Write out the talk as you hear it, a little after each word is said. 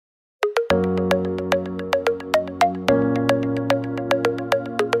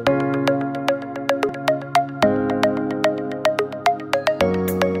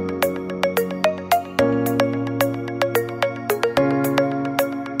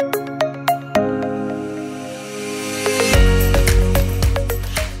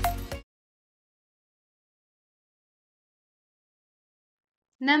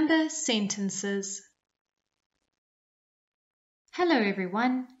Number sentences. Hello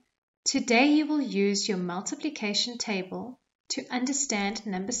everyone. Today you will use your multiplication table to understand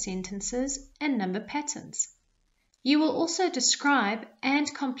number sentences and number patterns. You will also describe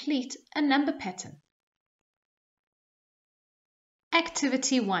and complete a number pattern.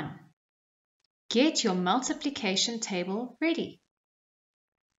 Activity 1. Get your multiplication table ready.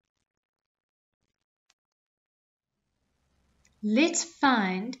 Let's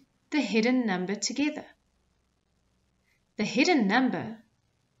find the hidden number together. The hidden number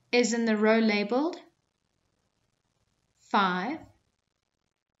is in the row labeled 5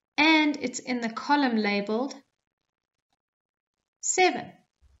 and it's in the column labeled 7.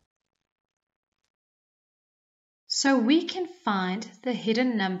 So we can find the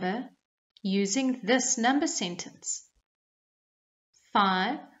hidden number using this number sentence.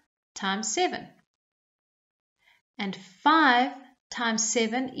 5 times 7. And 5 times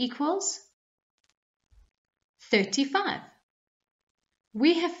 7 equals 35.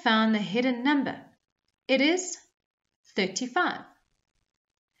 We have found the hidden number. It is 35.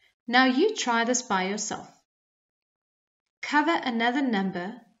 Now you try this by yourself. Cover another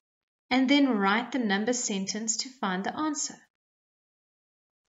number and then write the number sentence to find the answer.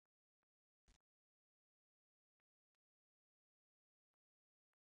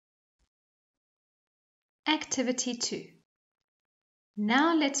 Activity 2.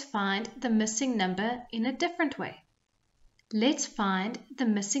 Now let's find the missing number in a different way. Let's find the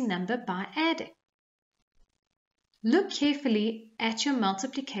missing number by adding. Look carefully at your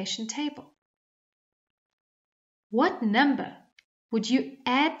multiplication table. What number would you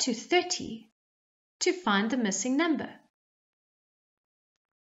add to 30 to find the missing number?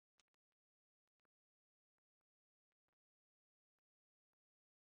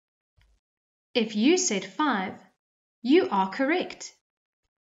 If you said 5, you are correct.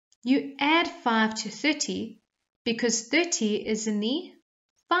 You add 5 to 30 because 30 is in the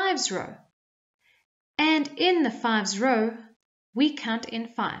 5s row. And in the 5s row, we count in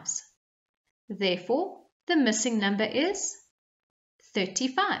 5s. Therefore, the missing number is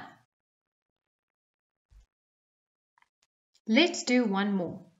 35. Let's do one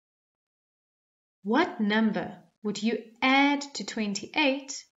more. What number would you add to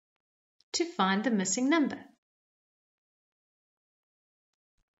 28 to find the missing number?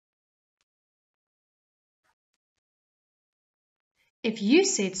 If you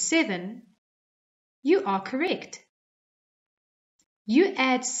said 7, you are correct. You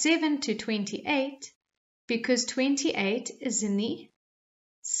add 7 to 28 because 28 is in the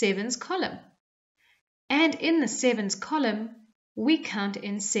 7s column. And in the 7s column, we count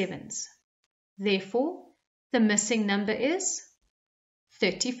in 7s. Therefore, the missing number is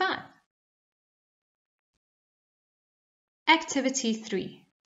 35. Activity 3.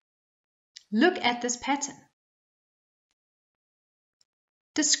 Look at this pattern.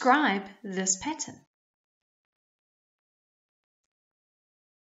 Describe this pattern.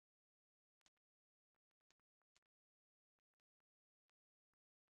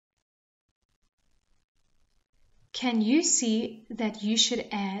 Can you see that you should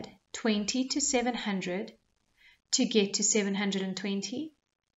add 20 to 700 to get to 720?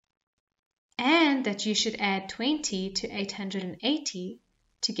 And that you should add 20 to 880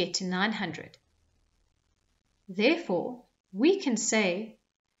 to get to 900. Therefore, we can say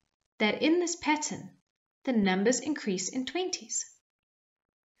that in this pattern, the numbers increase in 20s.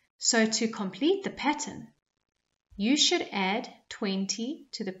 So to complete the pattern, you should add 20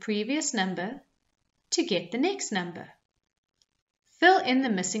 to the previous number to get the next number. Fill in the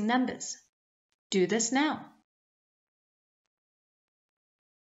missing numbers. Do this now.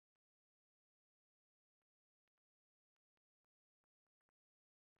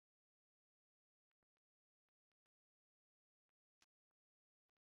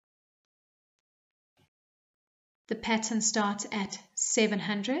 The pattern starts at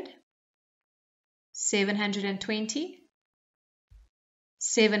 700, 720,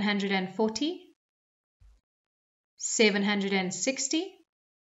 740, 760,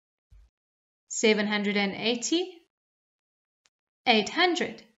 780,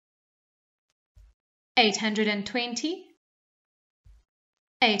 800, 820,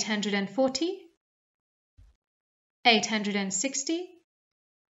 840, 860,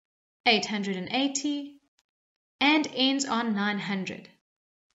 880, and ends on 900.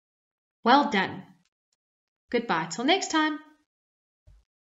 Well done. Goodbye till next time.